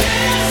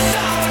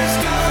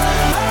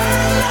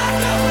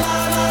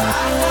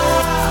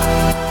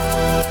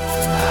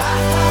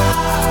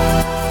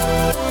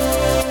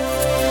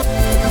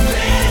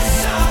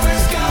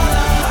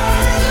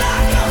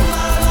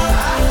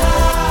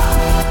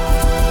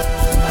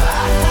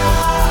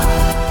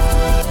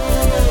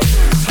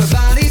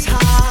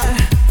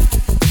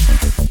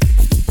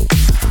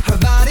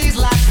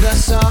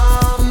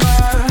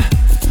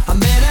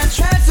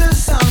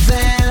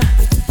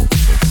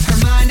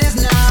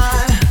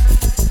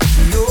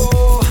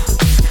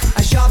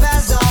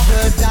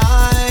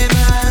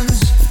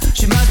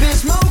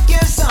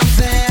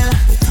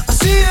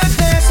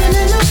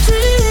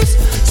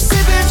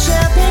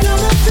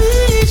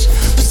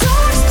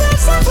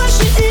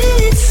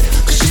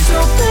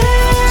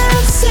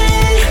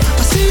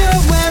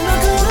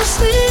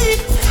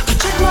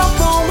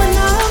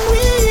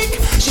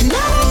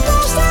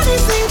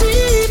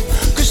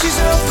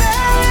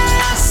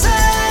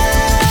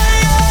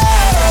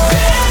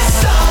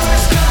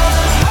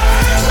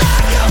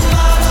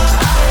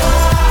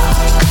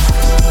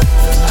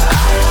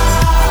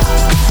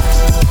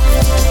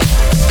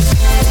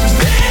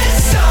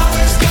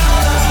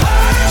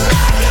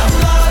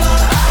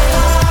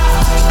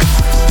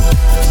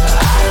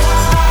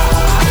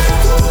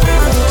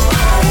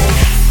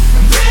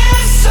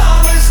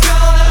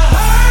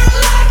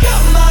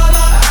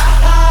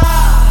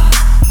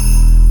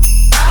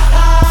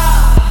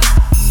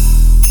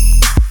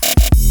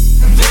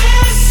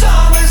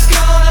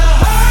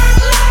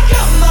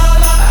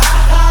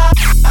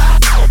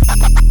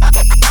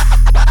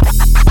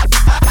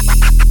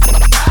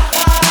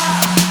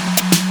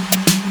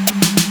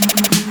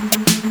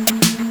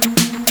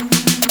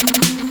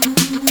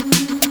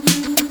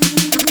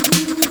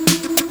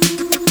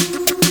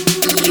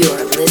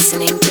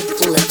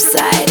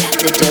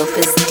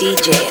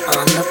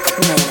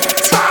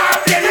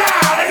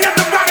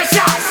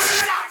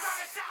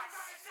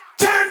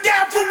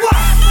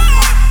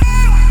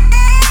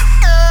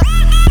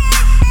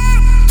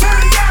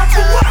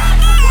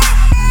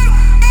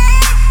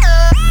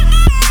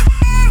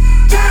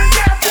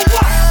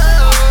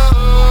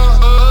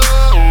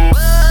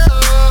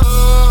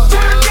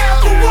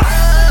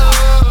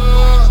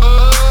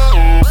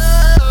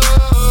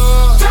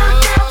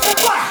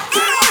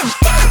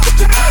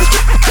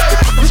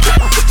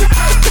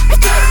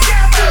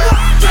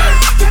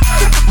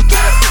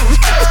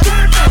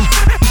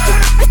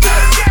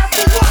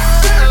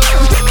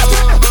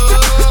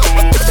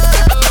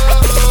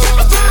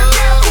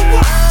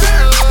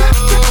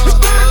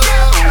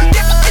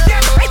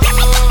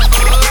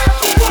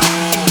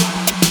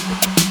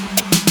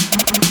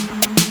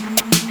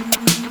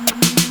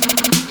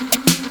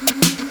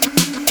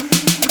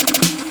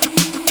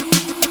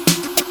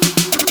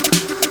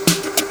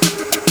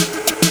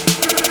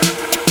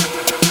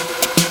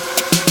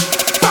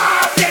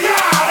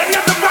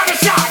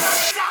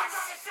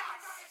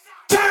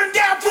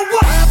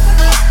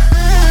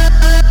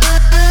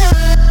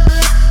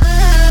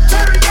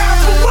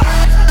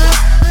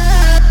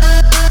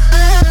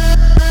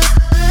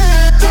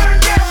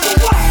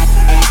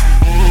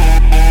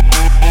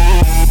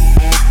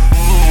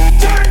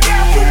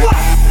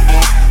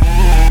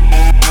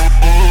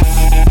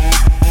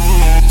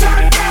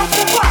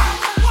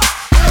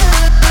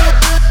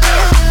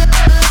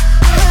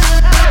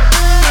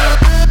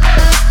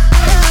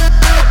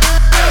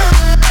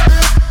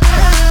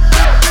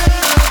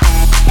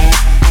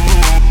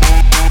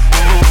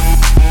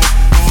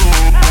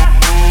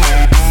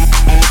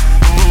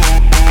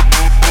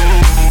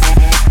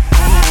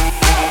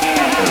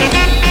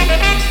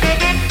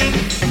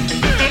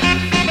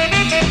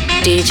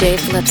 DJ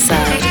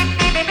Flipside.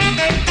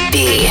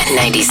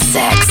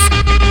 B96.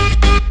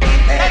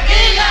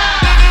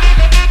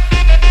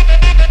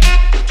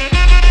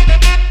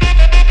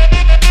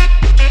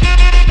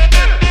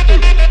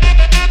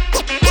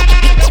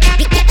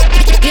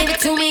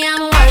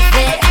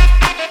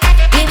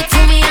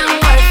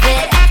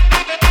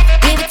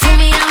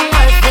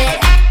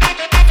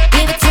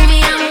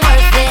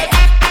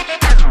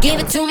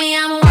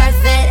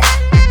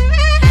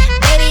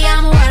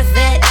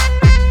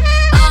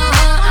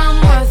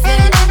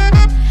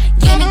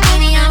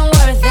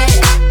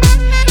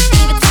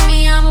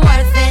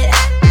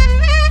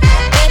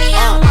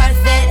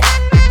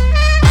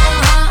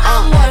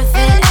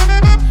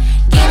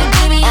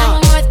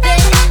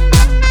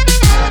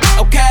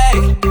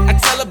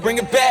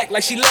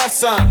 Like she loves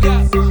some.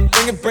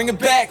 Bring it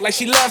back like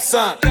she loves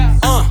some.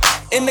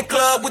 In the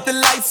club with the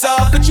lights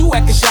off, but you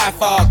acting shy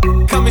for.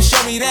 Come and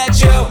show me that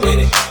you're with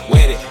it,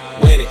 with it,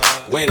 with it,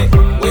 with it,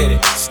 with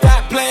it.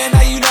 Stop playing,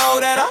 now you know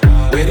that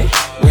I'm with it,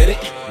 with it,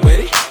 with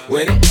it,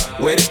 with it,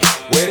 with it,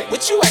 with it.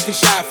 What you acting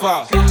shy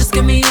for? Just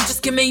give me you,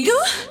 just give me you,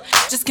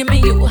 just give me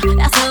you.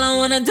 That's all I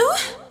wanna do.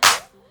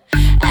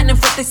 And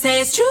if what they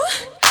say is true,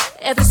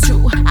 if it's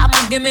true,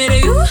 I'ma give it to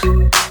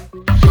you.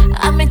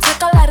 I may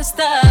take a lot of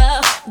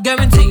stuff,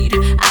 guaranteed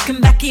I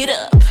can back it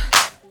up.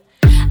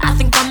 I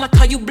think I'ma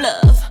call you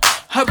bluff.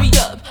 Hurry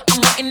up,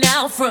 I'm waiting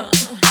out front.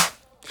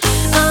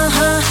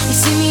 You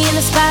see me in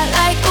the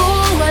spotlight,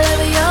 ooh, I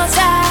love your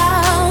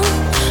style.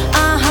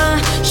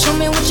 Show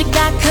me what you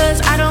got, cause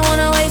I don't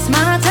wanna waste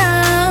my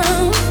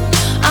time.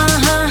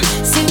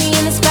 See me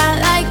in the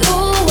spotlight,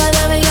 ooh, I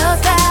love your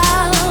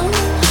style.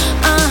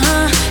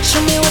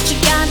 Show me what you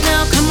got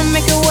now, come and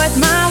make it worth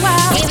my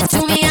while. Give it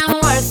to me, I'm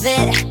worth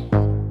it.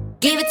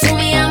 Give it to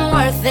me, I'm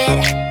worth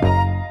it.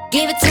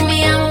 Give it to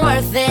me, I'm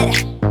worth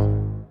it.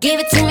 Give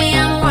it to me,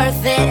 I'm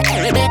worth it.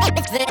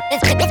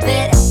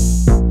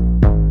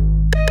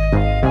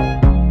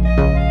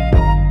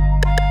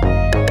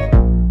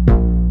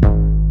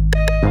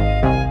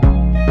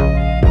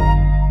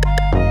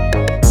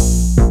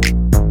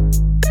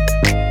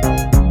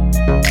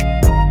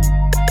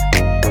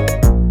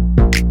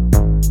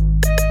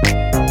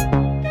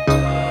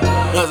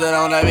 What's it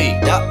on that beat?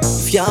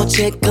 If your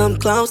chick come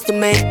close to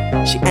me,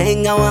 she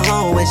ain't going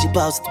home when she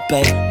supposed to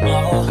be.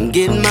 I'm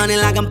getting money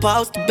like I'm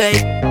supposed to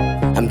be.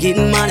 I'm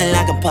getting money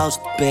like I'm supposed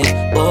to be.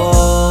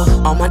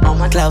 Oh, all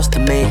my close to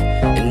me,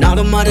 and all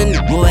the mother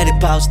niggas where they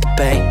supposed to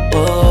be.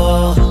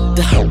 Oh,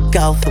 the hoe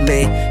go for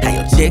me. How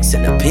your chicks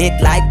in the pic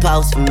like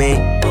post for me.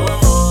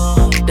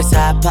 Oh, that's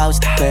how I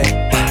supposed to be.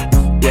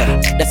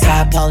 Yeah, that's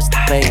how I supposed to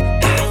be.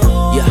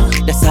 Yeah,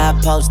 that's how I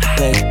supposed to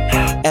be.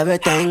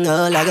 Everything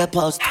look like it's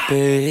supposed to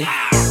be.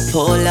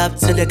 Pull up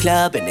to the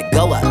club and it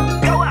go up.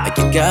 Make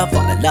your girl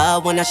fall in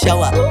love when I show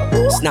up.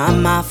 It's not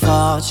my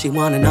fault, she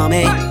wanna know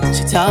me.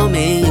 She told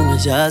me you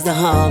was just a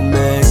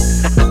homie.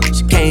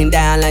 She came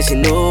down like she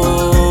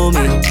knew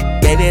me.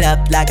 Gave it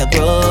up like a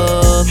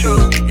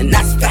groupie. And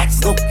that's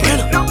facts, no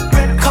printer.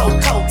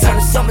 Cold, turn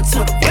the summer to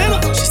the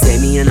winter. She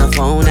saved me in her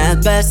phone at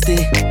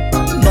bestie,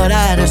 but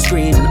I had her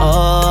screaming,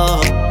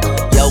 oh.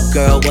 Yo,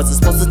 girl, wasn't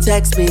supposed to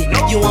text me.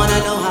 You wanna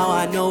know how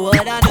I know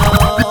what I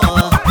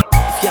know?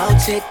 If your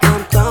chick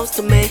come close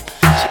to me,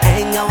 she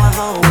ain't going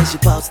home when she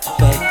supposed to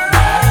be.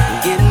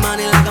 I'm getting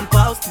money like I'm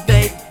supposed to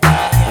be.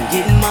 I'm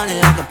getting money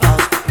like I'm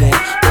supposed to be.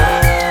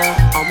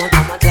 Oh, all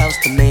my close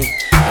to me,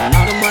 and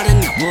all the money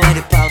niggas where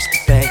they supposed to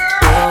be.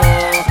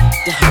 Oh,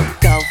 the hoe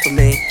go for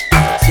me.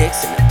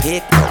 Chicks in the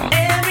pic.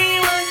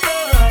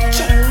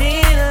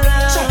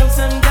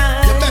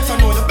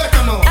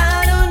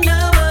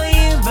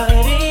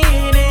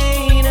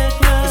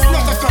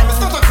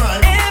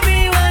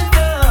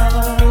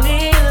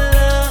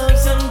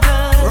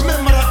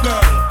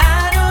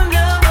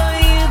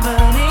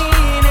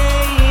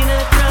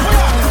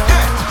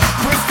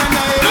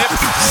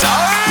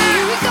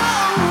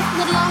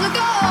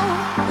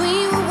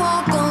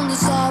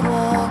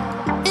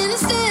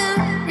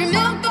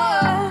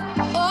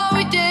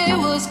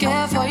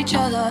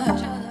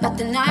 But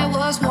the night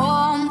was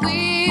warm,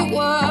 we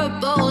were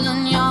bold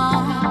and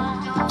young.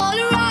 All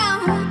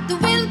around, the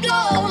wind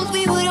blows,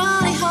 we would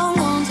only hold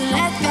on to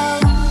let go.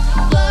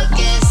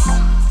 Blackest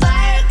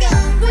fire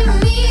gun, we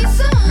need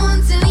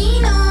someone to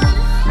lean on.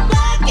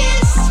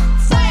 Blackest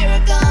fire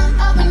gun,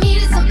 all we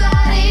need is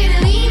somebody to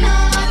lean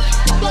on.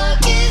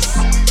 Blackest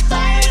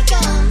fire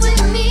gun, we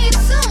need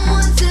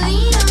someone to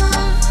lean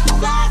on.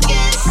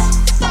 Blackest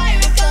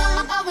fire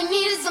gun, all we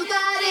need is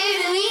somebody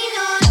to lean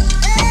on.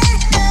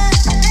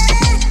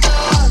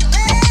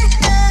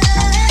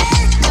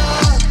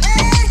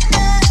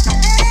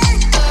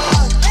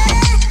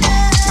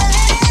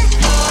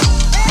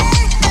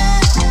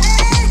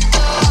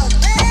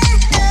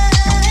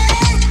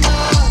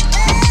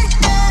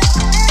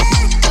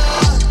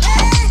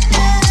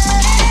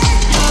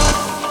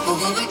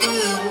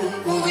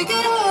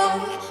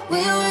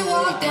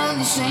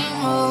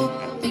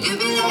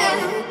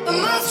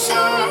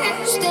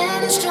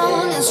 Standing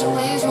strong as the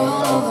waves roll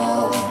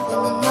over.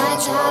 When the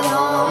nights are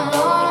long,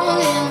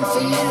 longing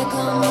for you to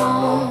come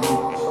home.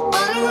 All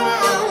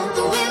around,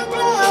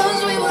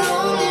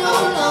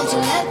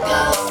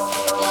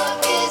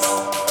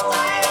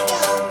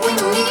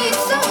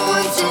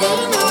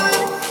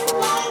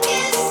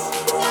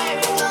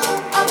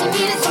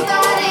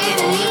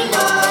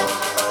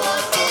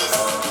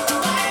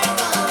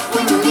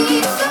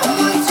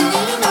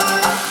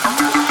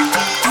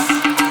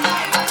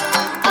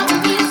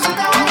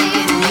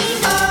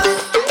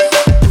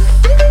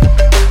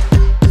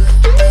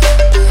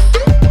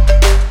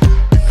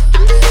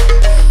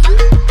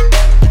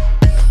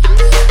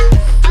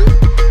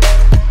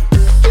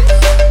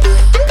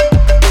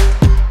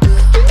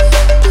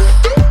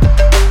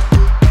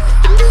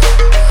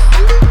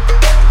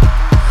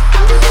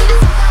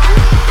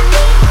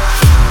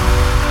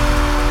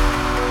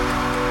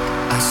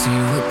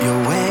 what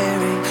you're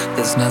wearing,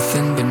 there's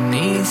nothing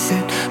beneath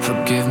it.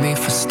 Forgive me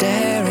for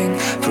staring,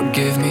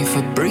 forgive me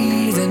for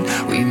breathing.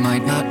 We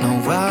might not know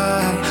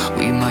why,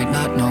 we might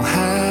not know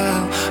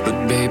how,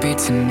 but baby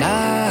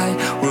tonight,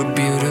 we're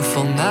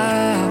beautiful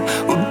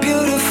now, we're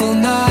beautiful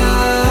now.